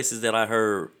all the places that I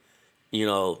heard,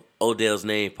 Odell's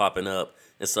name popping up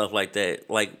and stuff like that.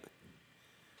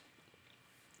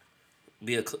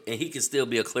 And he can still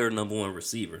be a clear number one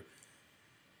receiver.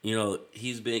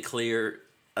 He's been cleared.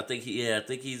 I think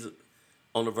he's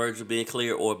on the verge of being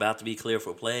clear or about to be clear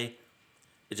for play.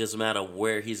 It just matter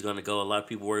where he's going to go. A lot of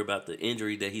people worry about the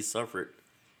injury that he suffered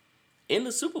in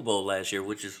the Super Bowl last year,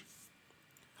 which is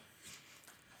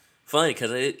funny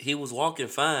because he was walking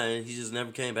fine. He just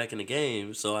never came back in the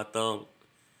game. So I'm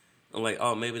like,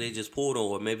 oh, maybe they just pulled him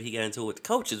or maybe he got into it with the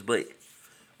coaches. But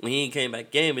when he came back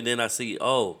game and then I see,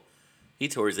 he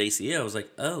tore his ACL, I was like,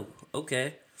 oh,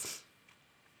 okay.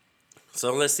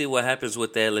 So let's see what happens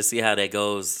with that. Let's see how that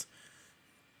goes.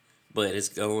 But it's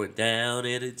going down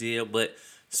in a deal. But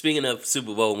speaking of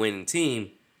Super Bowl winning team,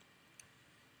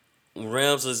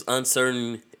 Rams is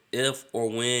uncertain if or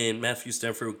when Matthew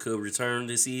Stafford could return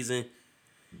this season.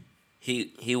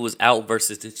 He was out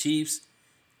versus the Chiefs.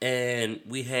 And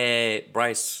we had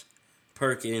Bryce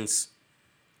Perkins,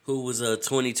 who was a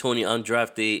 2020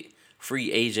 undrafted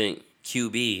free agent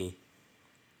QB,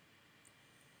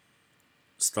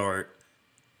 start.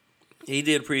 He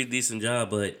did a pretty decent job,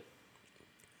 but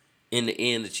in the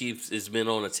end, the Chiefs has been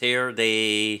on a tear.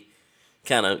 They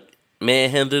kind of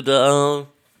manhandled the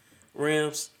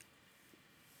Rams.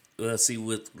 Let's see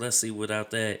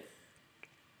without that.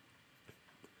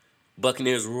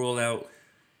 Buccaneers rule out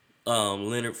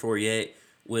Leonard Fournette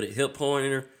with a hip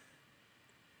pointer.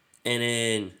 And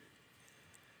then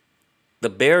the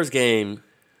Bears game,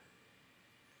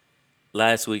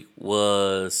 last week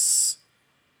was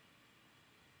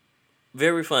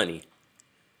very funny.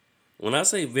 When I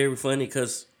say very funny,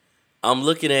 because I'm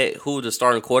looking at who the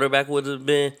starting quarterback would have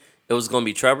been, it was going to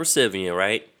be Trevor Siemian,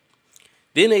 right?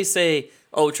 Then they say,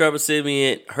 oh, Trevor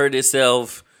Siemian hurt his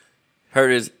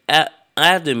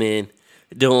abdomen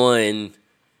doing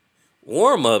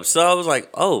warm-ups. So I was like,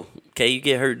 oh, okay, you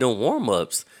get hurt doing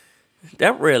warm-ups.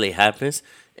 That rarely happens.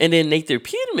 And then Nathan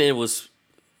Peterman was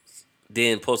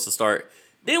then supposed to start.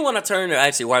 Then when I turned to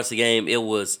actually watch the game, it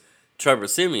was Trevor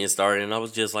Siemian starting, and I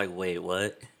was just like, wait,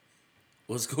 what?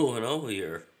 What's going on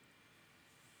here?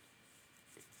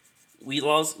 We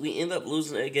end up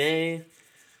losing that game.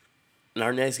 And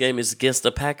our next game is against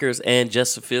the Packers, and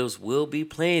Justin Fields will be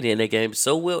playing in that game.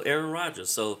 So will Aaron Rodgers.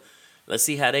 So let's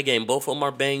see how that game. Both of them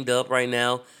are banged up right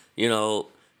now. You know,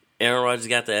 Aaron Rodgers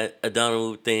got the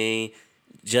abdominal thing.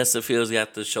 Justin Fields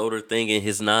got the shoulder thing in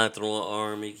his non-throwing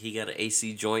arm. He got an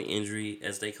AC joint injury,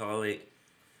 as they call it.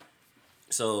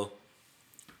 So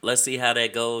let's see how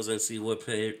that goes and see what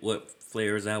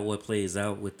plays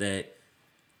out with that.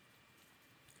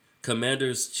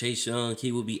 Commanders, Chase Young,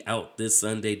 he will be out this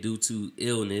Sunday due to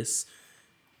illness.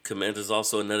 Commanders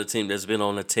also another team that's been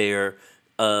on a tear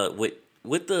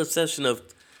with the exception of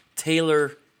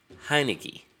Taylor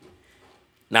Heineke.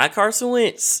 Not Carson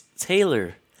Wentz,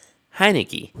 Taylor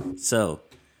Heineke. So,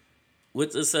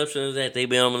 with the exception of that, they've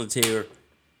been on a tear.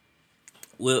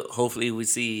 Hopefully we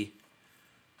see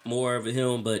more of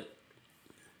him, but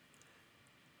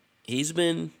he's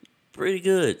been pretty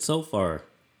good so far.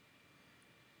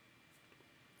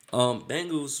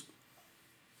 Bengals,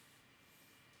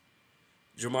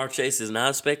 Jamar Chase is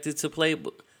not expected to play,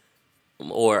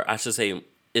 or I should say,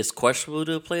 it's questionable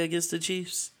to play against the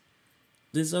Chiefs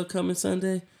this upcoming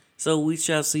Sunday. So we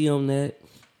shall see on that.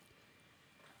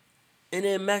 And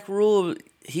then Mac Rule,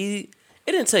 it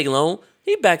didn't take long.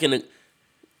 He back in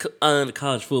the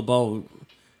college football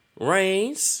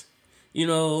reigns. You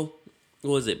know,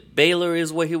 what was it? Baylor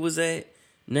is where he was at.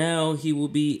 Now he will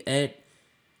be at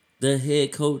the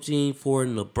head coaching for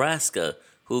Nebraska,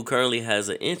 who currently has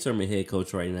an interim head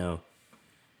coach right now.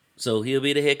 So he'll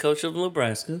be the head coach of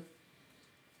Nebraska.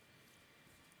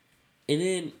 And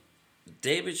then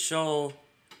David Shaw,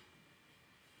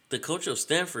 the coach of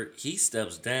Stanford, he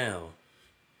steps down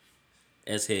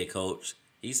as head coach.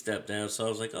 He stepped down, so I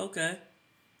was like, okay.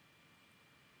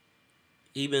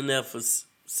 He been there for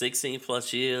 16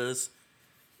 plus years,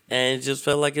 and it just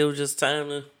felt like it was just time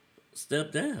to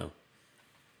step down.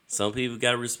 Some people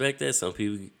got to respect that. Some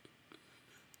people,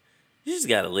 you just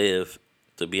got to live,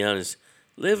 to be honest.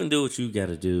 Live and do what you got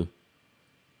to do.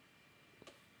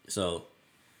 So,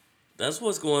 that's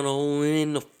what's going on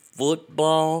in the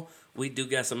football. We do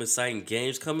got some exciting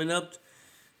games coming up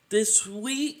this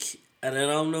week. And I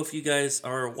don't know if you guys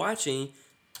are watching,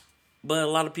 but a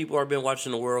lot of people have been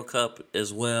watching the World Cup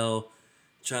as well.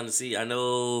 Trying to see. I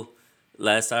know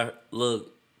last I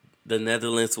looked, the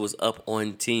Netherlands was up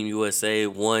on Team USA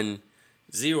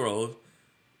 1-0.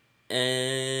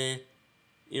 And,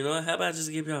 you know, how about I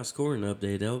just give y'all a scoring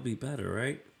update? That would be better,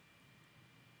 right?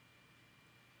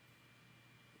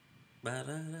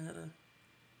 Ba-da-da-da.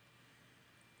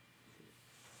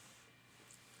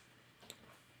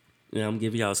 Yeah, I'm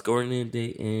giving y'all a scoring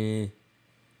update. And,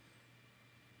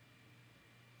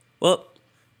 well,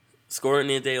 scoring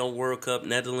update on World Cup,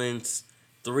 Netherlands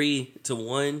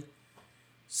 3-1.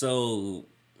 So,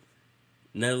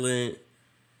 Netherlands,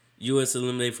 U.S.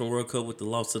 eliminated from World Cup with the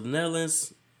loss of the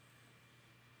Netherlands.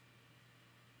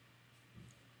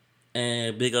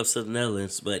 And big ups to the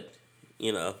Netherlands, but,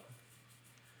 you know,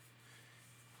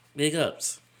 big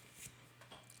ups.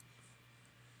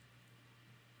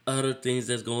 Other things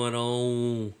that's going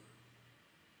on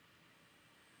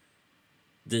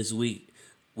this week.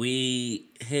 We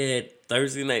had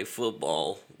Thursday Night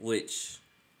Football, which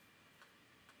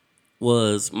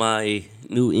was my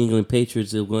New England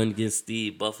Patriots going against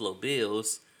the Buffalo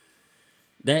Bills.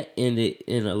 That ended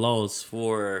in a loss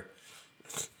for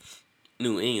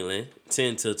New England,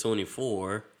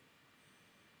 10-24.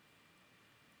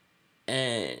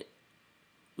 And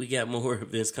we got more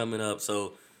events coming up.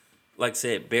 So, like I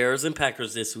said, Bears and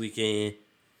Packers this weekend.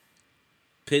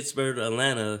 Pittsburgh,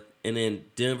 Atlanta, and then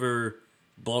Denver,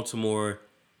 Baltimore,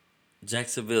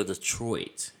 Jacksonville,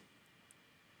 Detroit.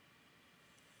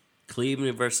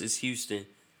 Cleveland versus Houston,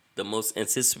 the most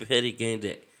anticipated game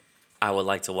that I would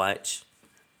like to watch.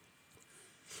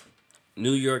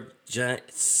 New York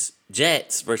Jets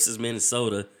versus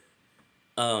Minnesota.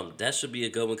 That should be a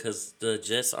good one because the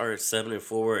Jets are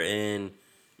 7-4 and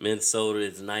Minnesota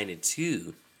is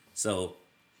 9-2. So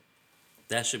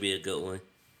that should be a good one.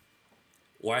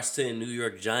 Washington, New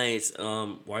York Giants.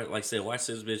 Like I said,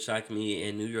 Washington's been shocking me,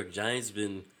 and New York Giants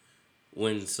been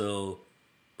winning. So,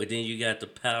 but then you got the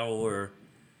power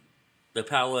of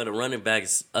the running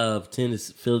backs of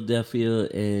Tennessee, Philadelphia,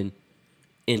 and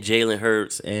Jalen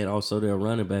Hurts, and also their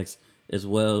running backs as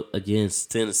well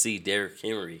against Tennessee, Derrick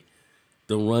Henry,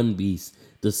 the run beast,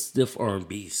 the stiff arm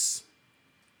beast.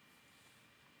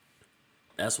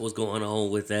 That's what's going on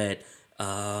with that.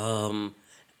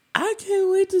 I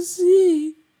can't wait to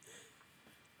see.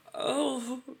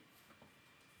 Oh.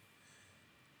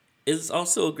 It's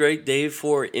also a great day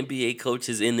for NBA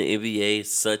coaches in the NBA,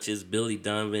 such as Billy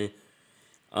Donovan.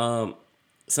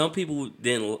 Some people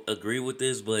didn't agree with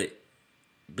this, but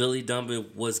Billy Donovan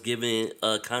was given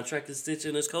a contract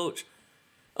extension as coach.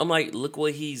 I'm like, look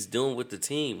what he's doing with the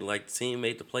team. Like, the team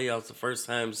made the playoffs the first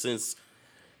time since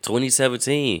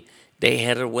 2017. They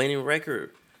had a winning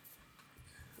record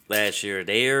last year.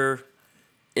 They're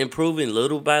improving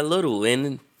little by little.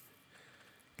 And,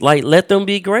 like, let them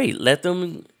be great. Let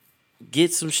them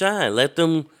get some shine. Let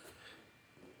them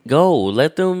go.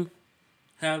 Let them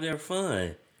have their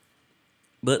fun.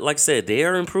 But, like I said, they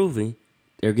are improving.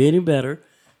 They're getting better.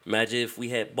 Imagine if we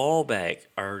had Ball back,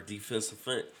 our defensive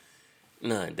front.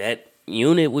 Nah, that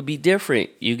unit would be different.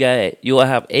 You'll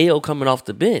have AO coming off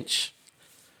the bench.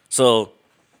 So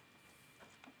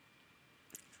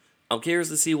I'm curious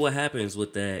to see what happens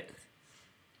with that.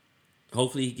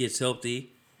 Hopefully he gets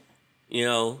healthy. You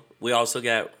know, we also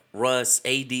got Russ,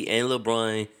 AD, and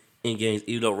LeBron in games.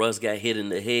 Even though Russ got hit in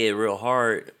the head real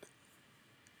hard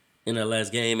in that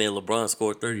last game, and LeBron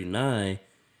scored 39,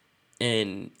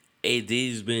 and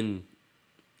AD's been,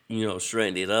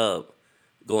 shredding it up,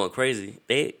 going crazy.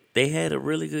 They had a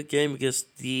really good game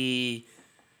against the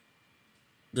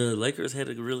Lakers. Had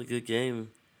a really good game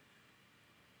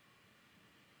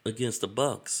against the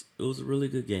Bucks. It was a really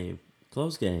good game,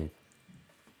 close game.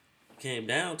 Came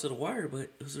down to the wire, but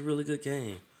it was a really good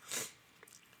game.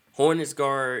 Hornets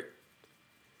guard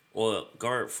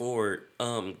forward,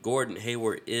 Gordon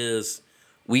Hayward is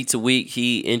week to week.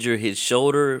 He injured his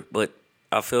shoulder, but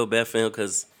I feel bad for him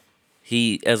because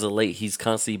as of late, he's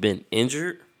constantly been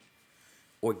injured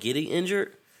or getting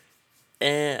injured.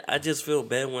 And I just feel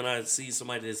bad when I see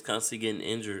somebody that's constantly getting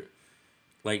injured.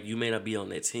 Like, you may not be on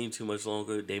that team too much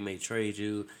longer. They may trade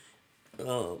you.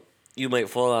 You might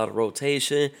fall out of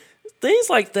rotation. Things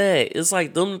like that. It's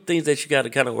like them things that you got to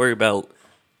kind of worry about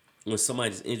when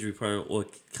somebody's injury prone or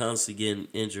constantly getting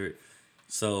injured.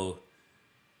 So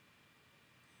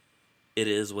it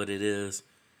is what it is.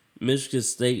 Michigan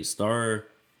State star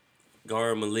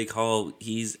guard Malik Hall,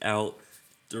 he's out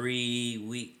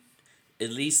at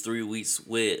least 3 weeks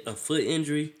with a foot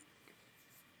injury.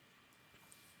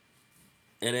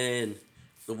 And then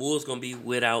the Wolves going to be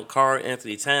without Karl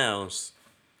Anthony Towns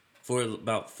for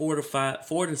about 4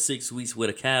 to 6 weeks with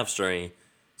a calf strain.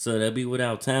 So they'll be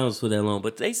without Towns for that long.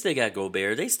 But they still got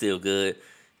Gobert. They still good.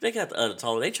 They got the other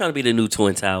taller. They trying to be the new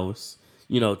Twin Towers.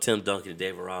 Tim Duncan and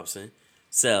David Robinson.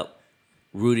 Except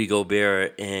Rudy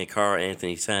Gobert and Karl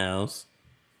Anthony Towns.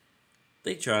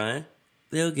 They trying.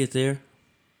 They'll get there.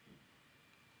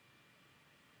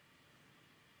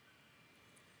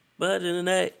 But other than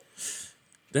that,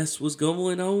 that's what's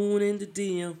going on in the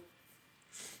DM.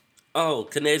 Oh,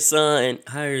 Connect Sun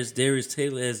hires Darius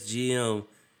Taylor as GM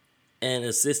and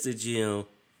assistant GM.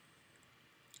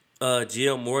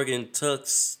 GM Morgan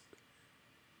Tux.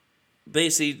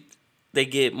 Basically, they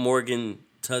get Morgan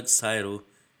Tux title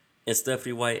and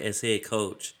Stephanie White as head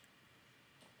coach.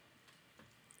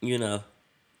 It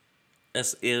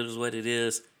is what it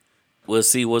is. We'll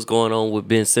see what's going on with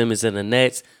Ben Simmons and the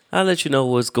Nets. I'll let you know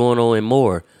what's going on and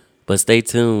more. But stay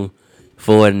tuned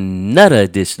for another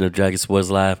edition of Dragon Sports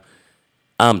Live.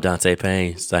 I'm Dante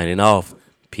Payne, signing off.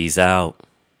 Peace out.